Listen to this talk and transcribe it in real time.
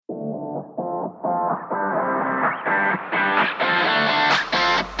Hi,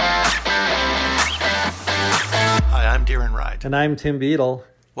 I'm Darren Ride. And I'm Tim Beadle.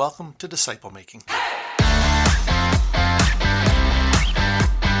 Welcome to Disciple Making.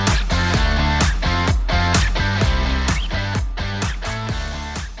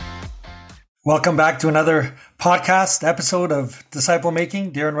 Welcome back to another podcast episode of Disciple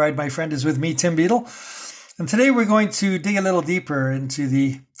Making. Darren Ride, my friend, is with me, Tim Beadle. And today we're going to dig a little deeper into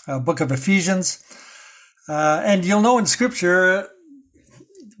the book of Ephesians. And you'll know in Scripture,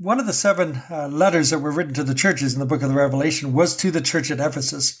 one of the 7 letters that were written to the churches in the book of the Revelation was to the church at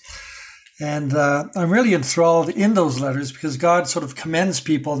Ephesus. And I'm really enthralled in those letters because God sort of commends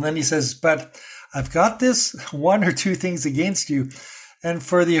people. And then he says, but I've got this 1 or 2 things against you. And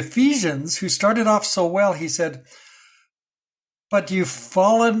for the Ephesians, who started off so well, he said, but you've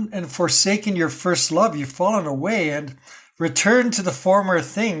fallen and forsaken your first love. You've fallen away and returned to the former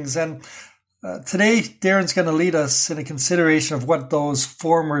things. And today, Darren's going to lead us in a consideration of what those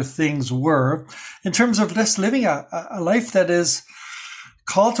former things were in terms of just living a life that is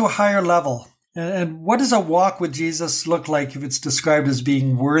called to a higher level. And what does a walk with Jesus look like if it's described as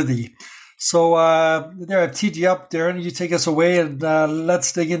being worthy? So there, I've teed you up, Darren. You take us away and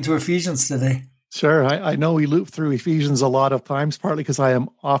let's dig into Ephesians today. Sure. I know we loop through Ephesians a lot of times, partly because I am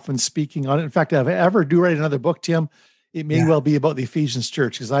often speaking on it. In fact, if I ever do write another book, Tim, it may well be about the Ephesians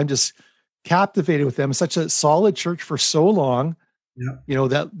church because I'm just captivated with them. It's such a solid church for so long. Yeah.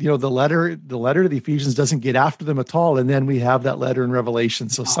 The letter to the Ephesians doesn't get after them at all. And then we have that letter in Revelation.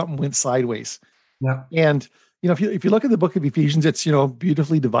 So something went sideways. Yeah. And if you look at the book of Ephesians, it's,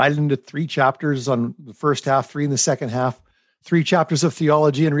 beautifully divided into 3 chapters on the first half, 3 in the second half, 3 chapters of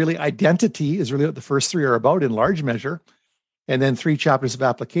theology, and really identity is really what the first 3 are about in large measure. And then 3 chapters of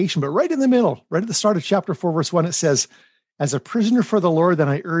application. But right in the middle, right at the start of chapter 4, verse 1, it says, as a prisoner for the Lord, then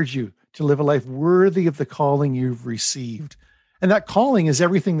I urge you to live a life worthy of the calling you've received. And that calling is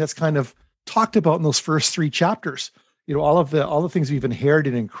everything that's kind of talked about in those first 3 chapters. All the things we've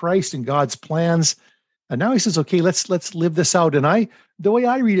inherited in Christ and God's plans. And now he says, okay, let's live this out. And the way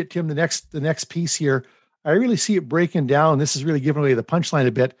I read it, Tim, the next piece here, I really see it breaking down. This is really giving away the punchline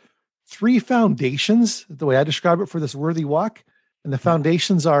a bit. 3 foundations, the way I describe it, for this worthy walk. And the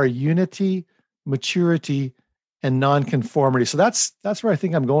foundations are unity, maturity, and nonconformity. So that's where I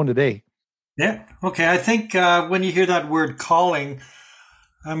think I'm going today. Yeah. Okay. I think when you hear that word calling,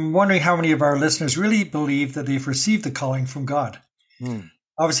 I'm wondering how many of our listeners really believe that they've received the calling from God.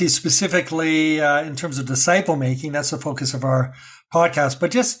 Obviously, specifically in terms of disciple making, that's the focus of our podcast.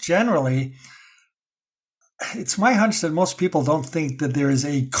 But just generally, it's my hunch that most people don't think that there is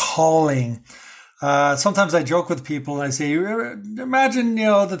a calling. Sometimes I joke with people and I say, imagine,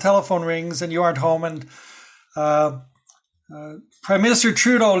 the telephone rings and you aren't home and Prime Minister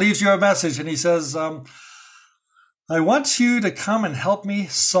Trudeau leaves you a message and he says, I want you to come and help me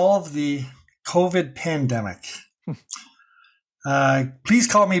solve the COVID pandemic. Please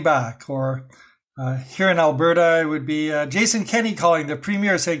call me back. Or here in Alberta, it would be Jason Kenney calling the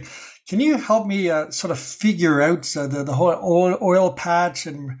Premier saying, can you help me sort of figure out the whole oil patch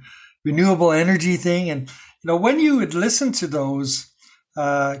and renewable energy thing? And, when you would listen to those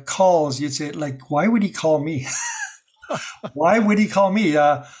calls, you'd say, why would he call me? Why would he call me?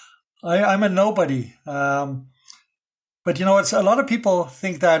 I'm a nobody. But, it's a lot of people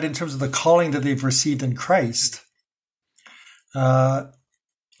think that in terms of the calling that they've received in Christ,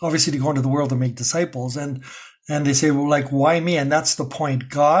 obviously to go into the world and make disciples. And they say, well, why me? And that's the point.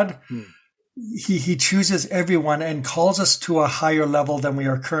 God, he chooses everyone and calls us to a higher level than we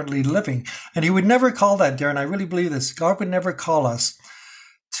are currently living. And he would never call that, Darren. I really believe this. God would never call us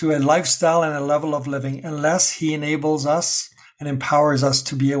to a lifestyle and a level of living unless he enables us and empowers us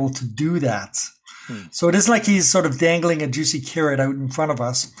to be able to do that. So it isn't like he's sort of dangling a juicy carrot out in front of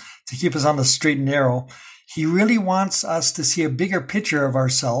us to keep us on the straight and narrow. He really wants us to see a bigger picture of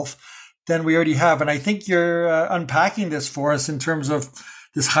ourselves than we already have. And I think you're unpacking this for us in terms of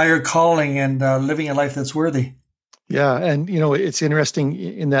this higher calling and living a life that's worthy. Yeah. And, it's interesting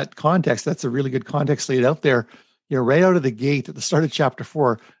in that context. That's a really good context laid out there. Right out of the gate at the start of chapter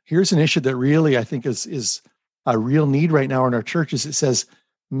 4, here's an issue that really I think is a real need right now in our churches. It says,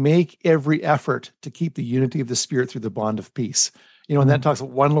 make every effort to keep the unity of the Spirit through the bond of peace. And that talks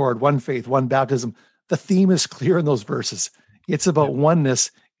about one Lord, one faith, one baptism. The theme is clear in those verses. It's about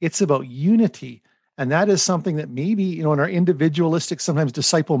oneness. It's about unity. And that is something that maybe, in our individualistic, sometimes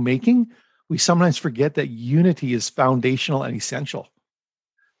disciple making, we sometimes forget that unity is foundational and essential.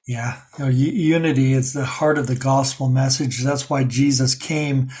 Yeah. Unity is the heart of the gospel message. That's why Jesus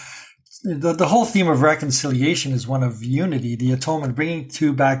came. The whole theme of reconciliation is one of unity, the atonement, bringing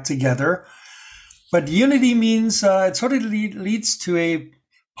two back together. But unity means it sort of leads to a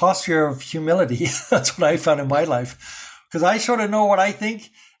posture of humility. That's what I found in my life, because I sort of know what I think.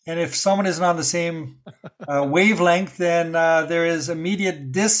 And if someone isn't on the same wavelength, then there is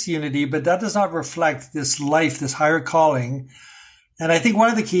immediate disunity, but that does not reflect this life, this higher calling. And I think one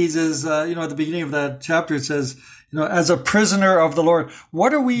of the keys is, at the beginning of that chapter, it says, as a prisoner of the Lord,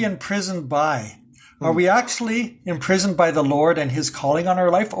 what are we imprisoned by? Are we actually imprisoned by the Lord and his calling on our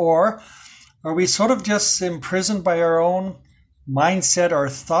life? Or are we sort of just imprisoned by our own mindset or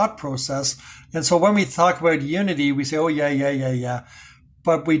thought process? And so when we talk about unity, we say, oh, yeah.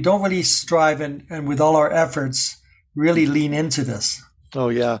 But we don't really strive and with all our efforts, really lean into this. Oh,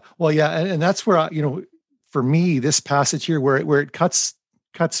 yeah. Well, yeah. And that's where, for me, this passage here, where it cuts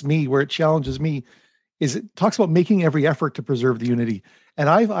me, where it challenges me, is it talks about making every effort to preserve the unity. And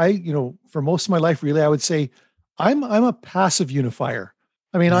I for most of my life, really, I would say I'm a passive unifier.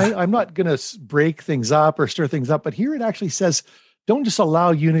 I mean, I'm not going to break things up or stir things up, but here it actually says, don't just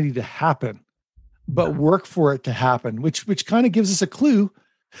allow unity to happen, but work for it to happen, which kind of gives us a clue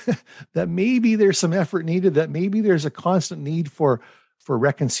that maybe there's some effort needed, that maybe there's a constant need for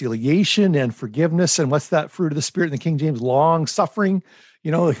reconciliation and forgiveness. And what's that fruit of the Spirit in the King James? Long suffering,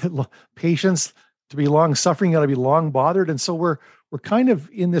 patience. To be long suffering, you got to be long bothered. And so we're kind of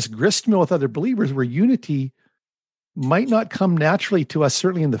in this gristmill with other believers where unity might not come naturally to us,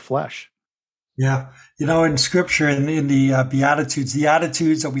 certainly in the flesh. Yeah. In scripture, in the Beatitudes, the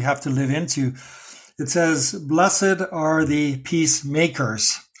attitudes that we have to live into, it says, blessed are the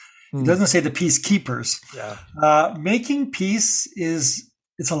peacemakers. It doesn't say the peacekeepers. Yeah. Making peace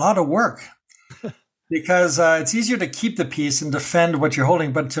it's a lot of work because it's easier to keep the peace and defend what you're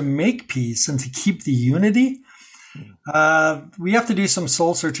holding, but to make peace and to keep the unity, we have to do some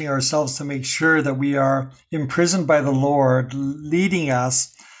soul searching ourselves to make sure that we are imprisoned by the Lord leading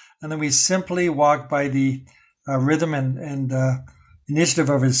us. And then we simply walk by the rhythm and initiative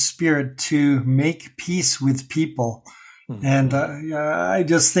of his Spirit to make peace with people. Mm-hmm. And I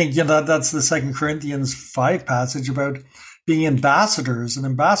just think, that's the 2 Corinthians 5 passage about being ambassadors. An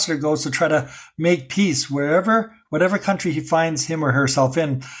ambassador goes to try to make peace whatever country he finds him or herself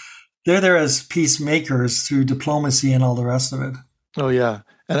in. They're there as peacemakers through diplomacy and all the rest of it. Oh, yeah.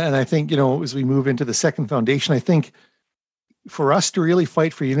 And I think, as we move into the second foundation, I think for us to really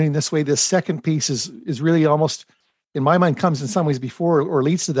fight for unity in this way, this second piece is really almost, in my mind, comes in some ways before or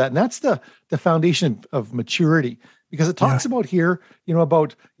leads to that. And that's the foundation of maturity, because it talks about here,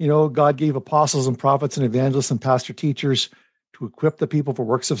 God gave apostles and prophets and evangelists and pastor teachers to equip the people for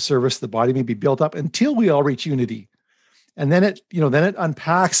works of service. The body may be built up until we all reach unity. And then it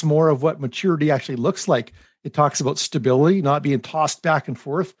unpacks more of what maturity actually looks like. It talks about stability, not being tossed back and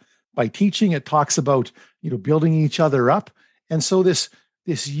forth by teaching. It talks about, building each other up. And so this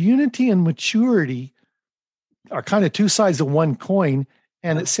unity and maturity are kind of two sides of one coin.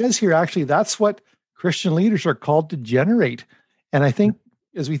 And it says here, actually, that's what Christian leaders are called to generate. And I think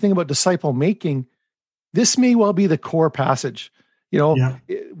as we think about disciple making, this may well be the core passage.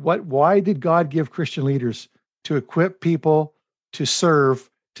 Why did God give Christian leaders? To equip people to serve,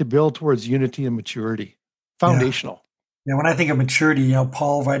 to build towards unity and maturity. Foundational. Yeah, when I think of maturity,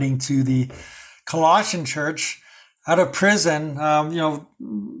 Paul writing to the Colossian church out of prison,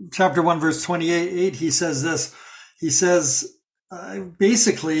 chapter 1, verse 28, he says this. He says,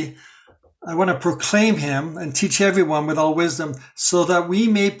 basically, I want to proclaim him and teach everyone with all wisdom so that we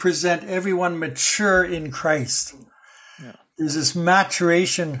may present everyone mature in Christ. Yeah. There's this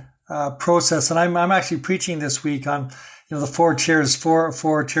maturation process. And I'm actually preaching this week on, the four chair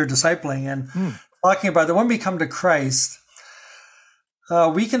discipling and talking about that when we come to Christ,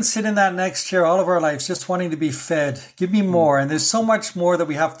 we can sit in that next chair all of our lives just wanting to be fed. Give me more. And there's so much more that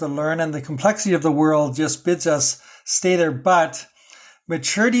we have to learn. And the complexity of the world just bids us stay there. But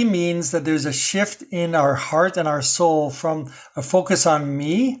maturity means that there's a shift in our heart and our soul from a focus on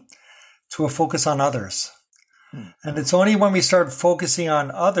me to a focus on others. And it's only when we start focusing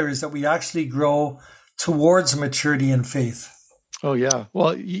on others that we actually grow towards maturity in faith. Oh, yeah.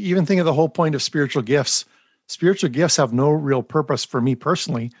 Well, even think of the whole point of spiritual gifts. Spiritual gifts have no real purpose for me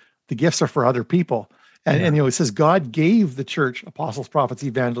personally. The gifts are for other people. And it says God gave the church apostles, prophets,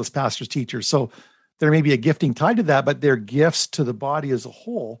 evangelists, pastors, teachers. So there may be a gifting tied to that, but they're gifts to the body as a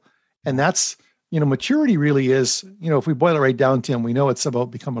whole. And that's, maturity really is, if we boil it right down, Tim, we know it's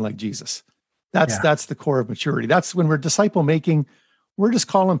about becoming like Jesus. That's the core of maturity. That's when we're disciple making, we're just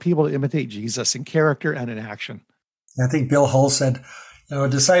calling people to imitate Jesus in character and in action. I think Bill Hull said, a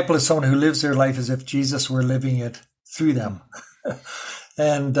disciple is someone who lives their life as if Jesus were living it through them.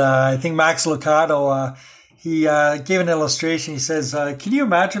 And I think Max Lucado, he gave an illustration. He says, can you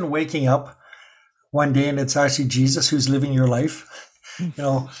imagine waking up one day and it's actually Jesus who's living your life.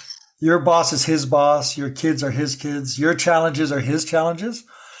 Your boss is his boss, your kids are his kids, your challenges are his challenges.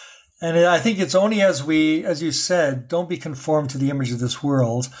 And I think it's only as we, as you said, don't be conformed to the image of this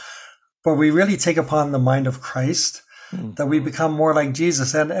world, but we really take upon the mind of Christ, that we become more like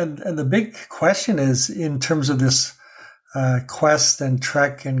Jesus. And the big question is, in terms of this quest and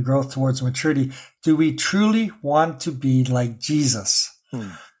trek and growth towards maturity, do we truly want to be like Jesus?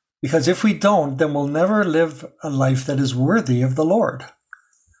 Because if we don't, then we'll never live a life that is worthy of the Lord.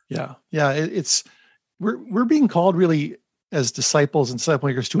 Yeah. We're being called really as disciples and disciple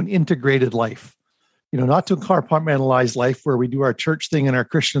makers to an integrated life, not to a compartmentalized life where we do our church thing and our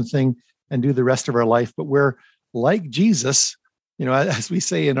Christian thing and do the rest of our life, but we're like Jesus, as we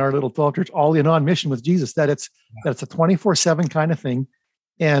say in our little 12 church, all in on mission with Jesus, that it's a 24/7 kind of thing.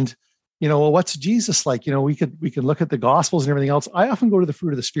 And, what's Jesus like? We can look at the Gospels and everything else. I often go to the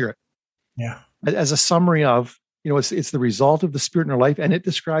fruit of the Spirit. Yeah. As a summary of, it's the result of the Spirit in our life, and it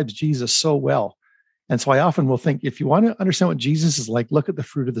describes Jesus so well. And so I often will think, if you want to understand what Jesus is like, look at the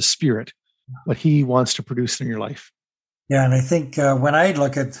fruit of the Spirit, what he wants to produce in your life. Yeah, and I think when I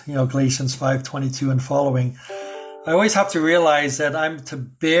look at Galatians 5:22 and following, I always have to realize that I'm to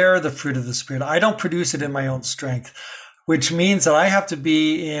bear the fruit of the Spirit. I don't produce it in my own strength, which means that I have to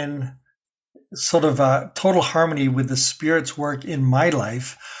be in sort of a total harmony with the Spirit's work in my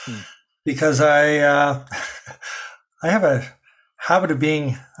life, because I have a habit of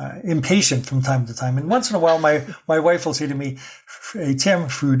being impatient from time to time. And once in a while, my wife will say to me, "Hey, Tim,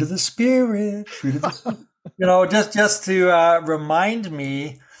 fruit of the Spirit, fruit of the Spirit." Just to remind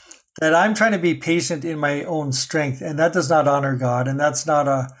me that I'm trying to be patient in my own strength, and that does not honor God, and that's not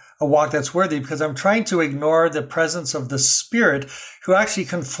a walk that's worthy, because I'm trying to ignore the presence of the Spirit, who actually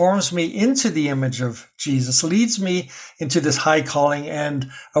conforms me into the image of Jesus, leads me into this high calling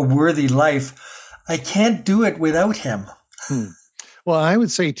and a worthy life. I can't do it without him. Well, I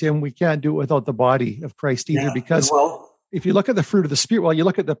would say, Tim, we can't do it without the body of Christ either, because if you look at the fruit of the Spirit, you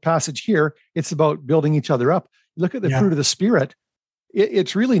look at the passage here, it's about building each other up. You look at the fruit of the Spirit,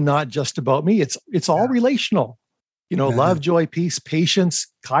 it's really not just about me. It's all relational. Love, joy, peace, patience,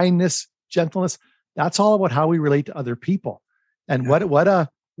 kindness, gentleness. That's all about how we relate to other people. And what a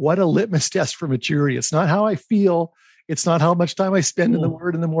litmus test for maturity. It's not how I feel. It's not how much time I spend in the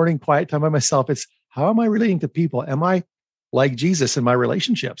Word in the morning, quiet time by myself. It's how am I relating to people? Am I like Jesus in my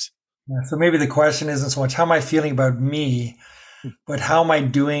relationships? Yeah, so maybe the question isn't so much how am I feeling about me, but how am I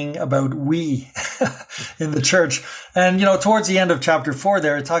doing about we in the church? And, towards the end of chapter 4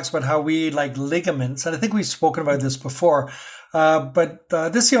 there, it talks about how we like ligaments. And I think we've spoken about this before, but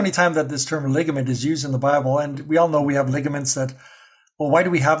this is the only time that this term ligament is used in the Bible. And we all know we have ligaments why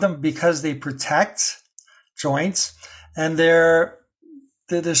do we have them? Because they protect joints, and they're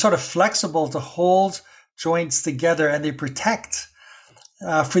sort of flexible to hold joints together, and they protect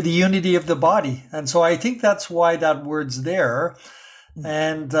for the unity of the body. And so I think that's why that word's there.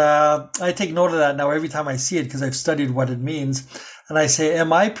 And I take note of that now every time I see it, because I've studied what it means. And I say,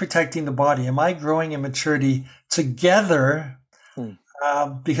 am I protecting the body? Am I growing in maturity together?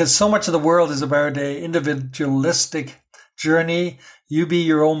 Because so much of the world is about an individualistic journey. You be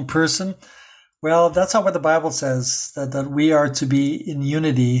your own person. Well, that's not what the Bible says, that we are to be in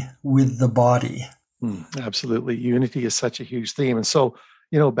unity with the body. Absolutely. Unity is such a huge theme. And so,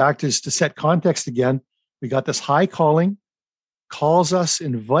 back to set context again, we got this high calling, calls us,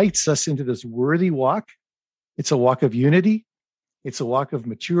 invites us into this worthy walk. It's a walk of unity. It's a walk of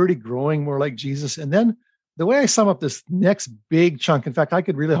maturity, growing more like Jesus. And then the way I sum up this next big chunk, in fact, I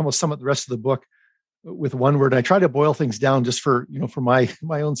could really almost sum up the rest of the book with one word. I try to boil things down just for my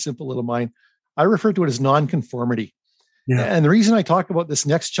own simple little mind. I refer to it as nonconformity. Yeah. And the reason I talk about this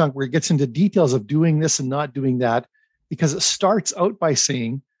next chunk where it gets into details of doing this and not doing that, because it starts out by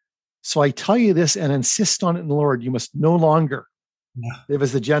saying, so I tell you this and insist on it in the Lord, you must no longer live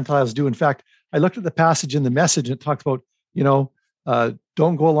as the Gentiles do. In fact, I looked at the passage in the Message and it talks about,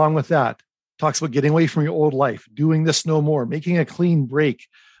 don't go along with that. It talks about getting away from your old life, doing this no more, making a clean break,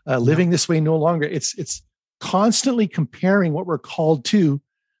 living this way no longer. It's constantly comparing what we're called to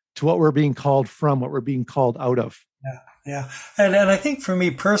what we're being called from, what we're being called out of. Yeah. And I think for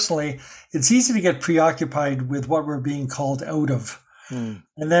me personally, it's easy to get preoccupied with what we're being called out of. And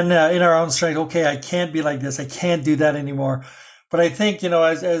then in our own strength, okay, I can't be like this. I can't do that anymore. But I think,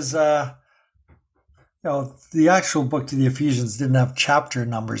 as the actual book to the Ephesians didn't have chapter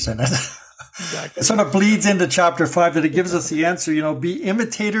numbers in it. Exactly. It sort of bleeds into chapter 5 that it gives us the answer, be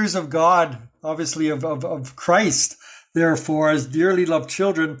imitators of God, obviously of Christ, therefore, as dearly loved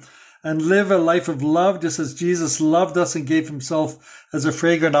children, and live a life of love just as Jesus loved us and gave himself as a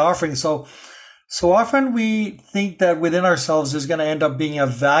fragrant offering. So So often we think that within ourselves there's going to end up being a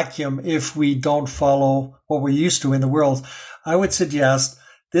vacuum if we don't follow what we're used to in the world. I would suggest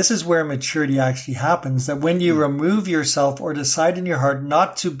this is where maturity actually happens, that when you remove yourself or decide in your heart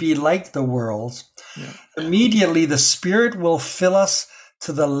not to be like the world, immediately the Spirit will fill us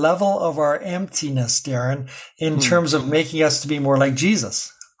to the level of our emptiness, Darren, in terms of making us to be more like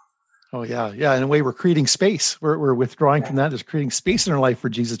Jesus. Oh, yeah. Yeah. In a way, we're creating space. We're withdrawing from that. There's creating space in our life for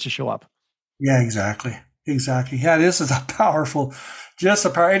Jesus to show up. Yeah, exactly. Exactly. Yeah, this is a powerful,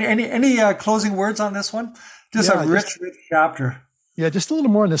 any closing words on this one? Just a rich chapter. Yeah, just a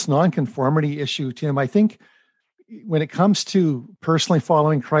little more on this nonconformity issue, Tim. I think when it comes to personally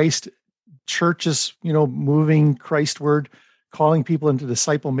following Christ, churches, moving Christward, calling people into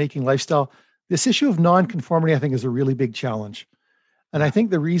disciple-making lifestyle, this issue of nonconformity, I think, is a really big challenge. And I think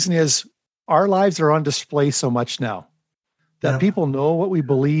the reason is our lives are on display so much now that people know what we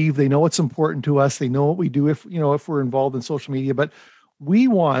believe. They know what's important to us. They know what we do if we're involved in social media. But we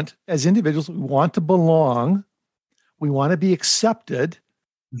want, as individuals, we want to belong. We want to be accepted.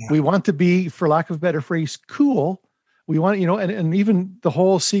 Yeah. We want to be, for lack of a better phrase, cool. We want, and even the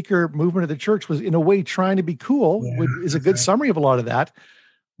whole seeker movement of the church was in a way trying to be cool, is a good summary of a lot of that.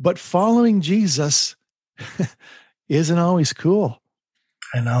 But following Jesus isn't always cool.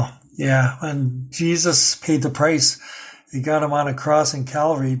 I know. Yeah. And Jesus paid the price. He got him on a cross in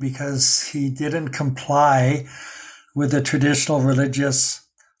Calvary because he didn't comply with the traditional religious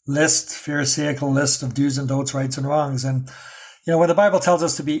list, Pharisaical list of do's and don'ts, rights and wrongs. And, when the Bible tells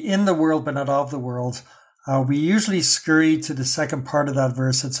us to be in the world, but not of the world, we usually scurry to the second part of that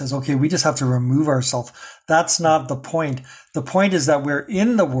verse that says, okay, we just have to remove ourselves. That's not the point. The point is that we're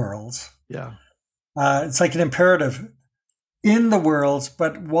in the world. Yeah. It's like an imperative, in the world,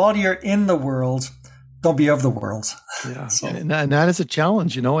 but while you're in the world, don't be of the world. Yeah. So. And that is a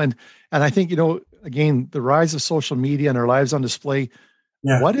challenge, and I think, again, the rise of social media and our lives on display.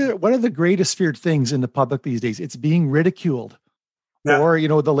 Yeah. What are the greatest feared things in the public these days? It's being ridiculed, or,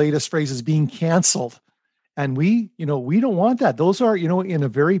 the latest phrase is being canceled. And we don't want that. Those are, in a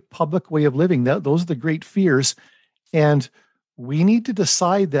very public way of living, those are the great fears. And we need to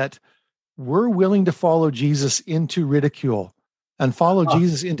decide that we're willing to follow Jesus into ridicule and follow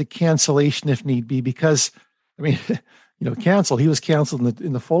Jesus into cancellation if need be, because, canceled, he was canceled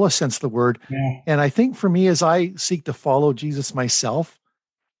in the fullest sense of the word. Yeah. And I think for me, as I seek to follow Jesus myself,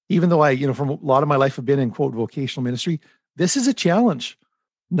 even though I, from a lot of my life have been in quote vocational ministry, this is a challenge,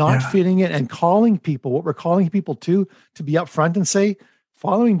 not fitting it and calling people, what we're calling people to be upfront and say,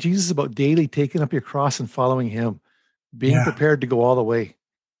 following Jesus is about daily taking up your cross and following him, being prepared to go all the way.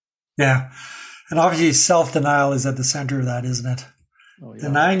 Yeah. And obviously self-denial is at the center of that, isn't it? Oh, yeah.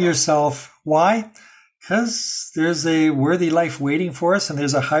 Denying yourself. Why? Because there's a worthy life waiting for us and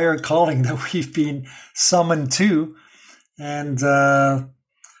there's a higher calling that we've been summoned to. And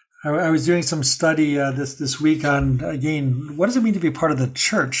I was doing some study this week on, again, what does it mean to be part of the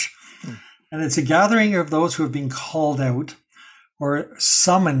church? And it's a gathering of those who have been called out or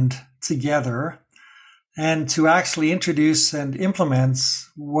summoned together and to actually introduce and implement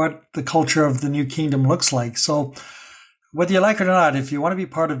what the culture of the new kingdom looks like. So whether you like it or not, if you want to be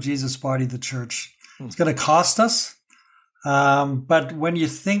part of Jesus' body, the church, it's going to cost us. But when you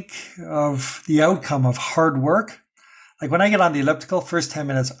think of the outcome of hard work, like when I get on the elliptical, first 10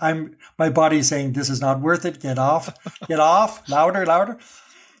 minutes, my body is saying, this is not worth it. Get off, louder.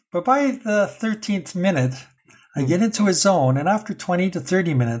 But by the 13th minute, I get into a zone. And after 20 to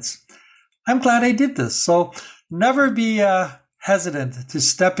 30 minutes, I'm glad I did this. So never be hesitant to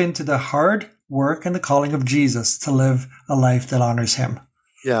step into the hard work and the calling of Jesus to live a life that honors him.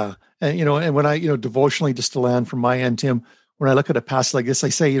 Yeah. And, and when I, devotionally, just to land from my end, Tim, when I look at a passage like this, I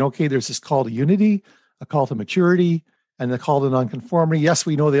say, okay, there's this call to unity, a call to maturity, and the call to nonconformity. Yes,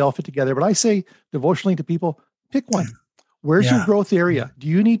 we know they all fit together, but I say devotionally to people, pick one. Where's your growth area? Do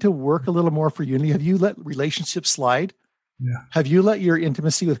you need to work a little more for unity? Have you let relationships slide? Yeah. Have you let your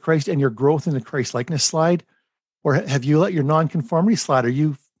intimacy with Christ and your growth in the Christ likeness slide? Or have you let your nonconformity slide?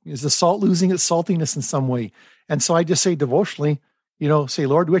 Is the salt losing its saltiness in some way? And so I just say devotionally, say,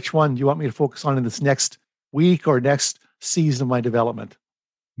 Lord, which one do you want me to focus on in this next week or next season of my development?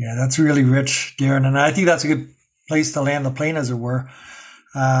 Yeah, that's really rich, Darren. And I think that's a good place to land the plane, as it were.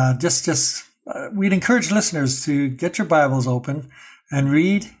 We'd encourage listeners to get your Bibles open and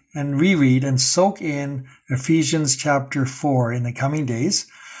read and reread and soak in Ephesians chapter 4 in the coming days.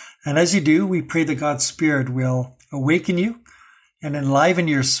 And as you do, we pray that God's Spirit will awaken you and enliven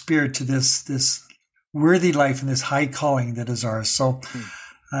your spirit to this worthy life and this high calling that is ours. So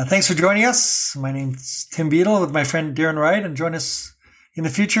thanks for joining us. My name's Tim Beadle with my friend Darren Wright, and join us in the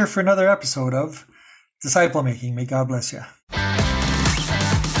future for another episode of Disciple Making. May God bless you.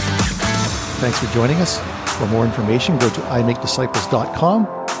 Thanks for joining us. For more information, go to imakedisciples.com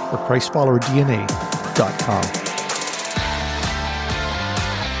or ChristFollowerDNA.com.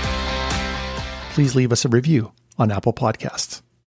 Please leave us a review on Apple Podcasts.